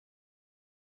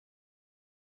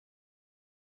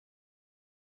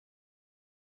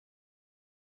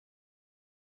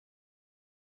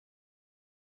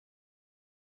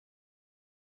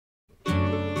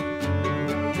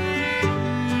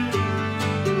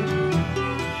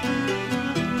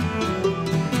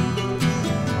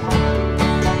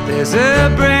There's a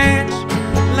branch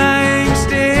lying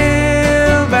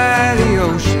still by the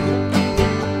ocean.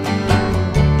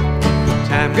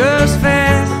 Time goes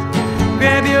fast,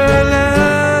 grab your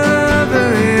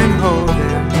lover and hold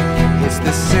him. It's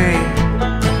the same,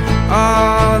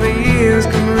 all the years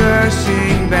come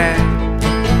rushing back.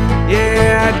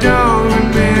 Yeah, I don't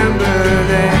remember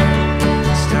that.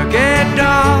 Stuck at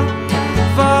dawn,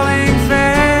 falling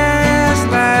fast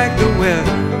like the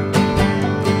weather.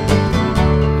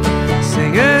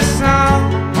 Sing a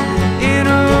song in a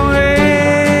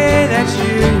way that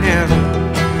you never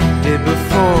did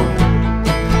before.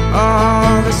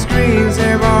 All the screens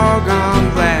have all gone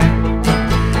black.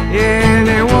 Yeah, and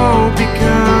they won't be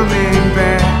coming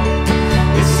back.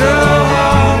 It's so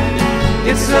hard,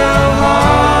 it's so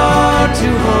hard to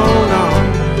hold on.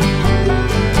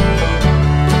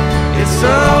 It's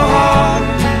so hard,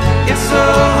 it's so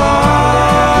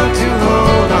hard to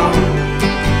hold on.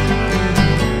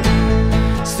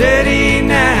 Steady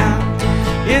now,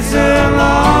 it's a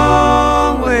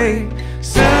long way.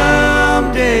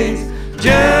 Some days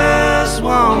just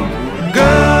won't go.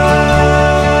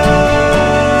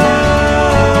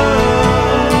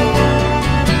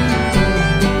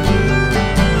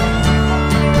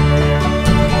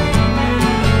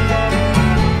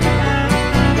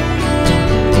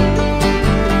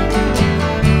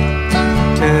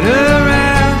 Turn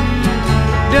around,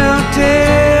 don't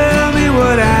tell me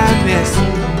what I missed.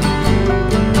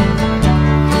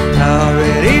 I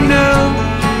already know,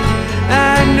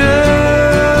 I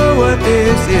know what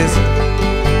this is.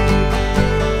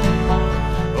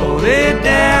 Hold it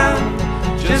down,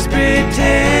 just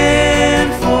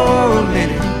pretend for a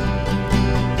minute.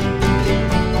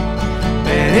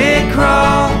 And it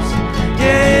crawls,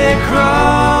 yeah, it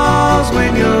crawls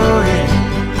when you're in.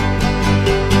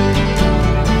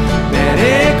 And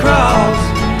it crawls,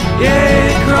 yeah,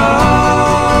 it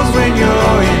crawls when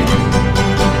you're in.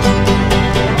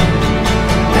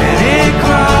 And it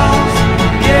crawls,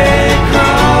 yeah, it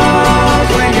crawls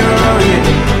when you're in.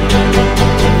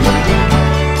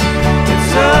 It's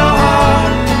so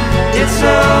hard, it's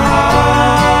so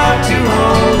hard to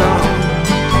hold on.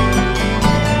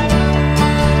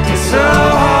 It's so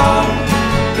hard,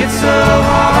 it's so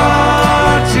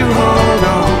hard to hold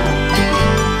on.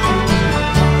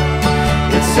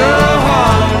 It's so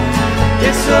hard,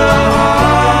 it's so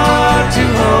hard to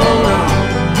hold on.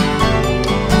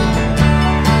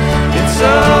 It's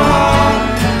so hard,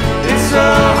 it's so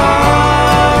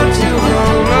hard to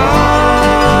hold on.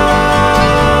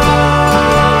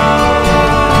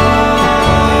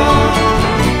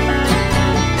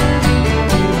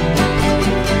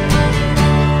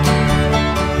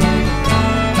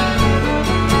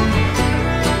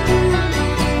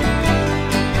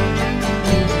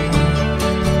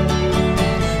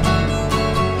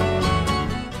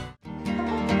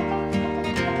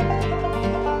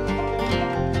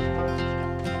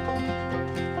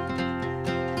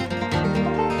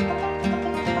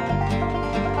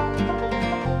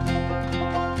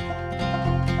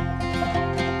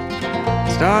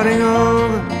 Starting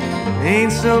over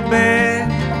ain't so bad.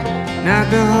 Not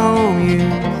the home you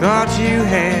thought you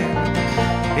had.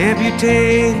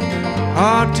 Amputate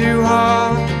heart to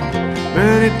heart,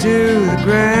 burn it to the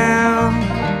ground.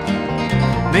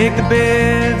 Make the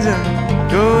beds up,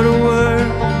 go to work,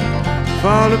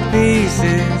 fall to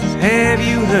pieces. Have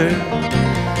you heard?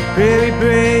 Pretty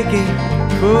breaking,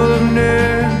 full of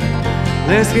nerve.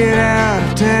 Let's get out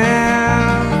of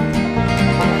town.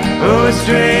 Oh, it's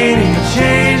draining,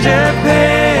 change of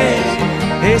pace.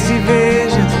 Hasty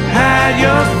visions, hide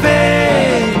your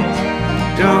face.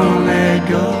 Don't let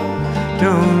go,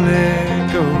 don't let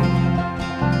go.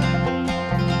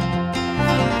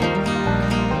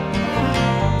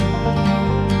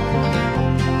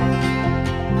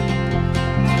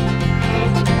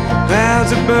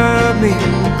 Clouds above me,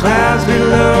 clouds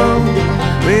below.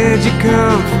 Where'd you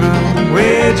come from,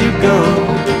 where'd you go?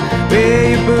 Wear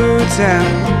your boots out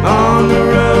on the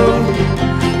road.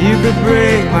 You could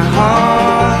break my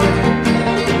heart.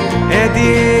 At the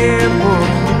airport,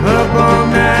 up all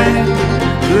night.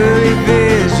 Blurry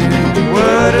vision,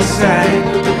 what a sight.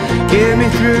 Get me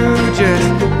through just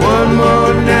one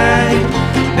more night,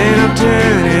 then I'll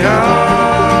turn it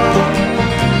off.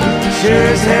 Sure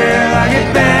as hell I'll get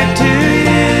back to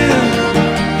you.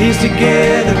 Piece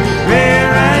together, ran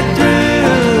right through.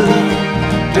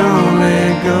 Don't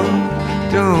let go,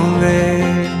 don't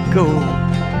let go.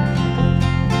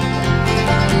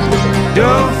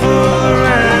 Don't fool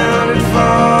around and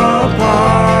fall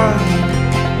apart.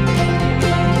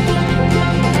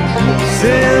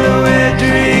 Silhouette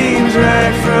dreams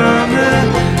right from the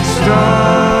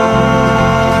start.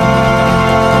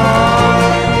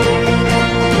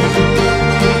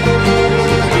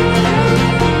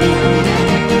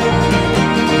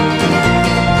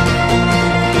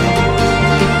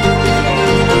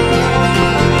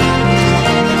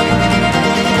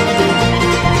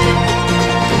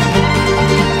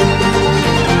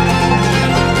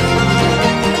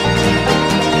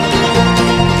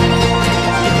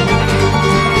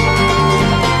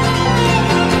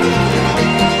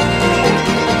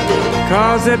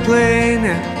 Cause they play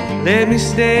now, let me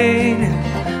stay now.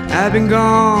 I've been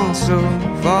gone so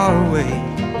far away.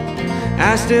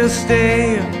 I still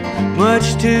stay up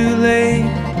much too late.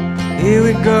 Here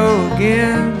we go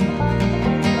again.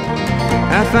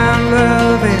 I found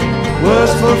love and it was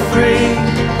for free.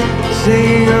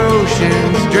 Singing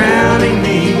oceans drowning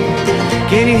me.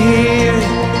 Can you hear it?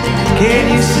 Can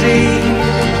you see?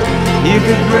 You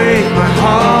could break my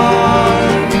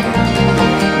heart.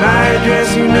 My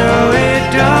address, you know it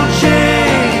don't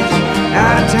change.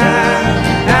 Out of time,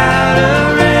 out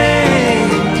of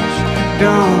range.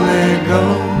 Don't let go.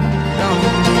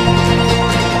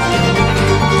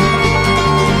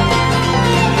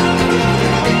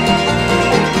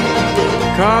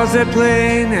 Cause they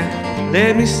play now,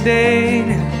 let me stay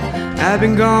now. I've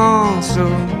been gone so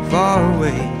far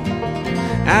away.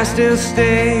 I still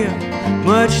stay up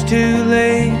much too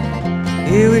late.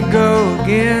 Here we go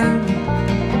again.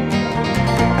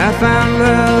 I found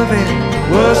love and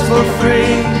it was for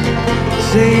free.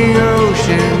 Singing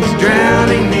oceans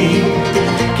drowning me.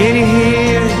 Can you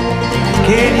hear it?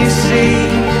 Can you see?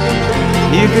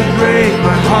 You could break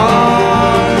my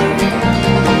heart.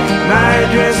 My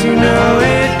address, you know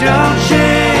it don't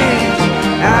change.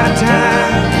 Out of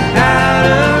time, out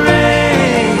of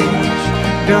range.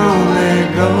 Don't let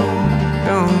go,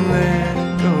 don't let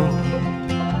go.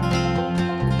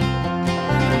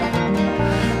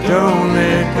 Don't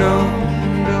let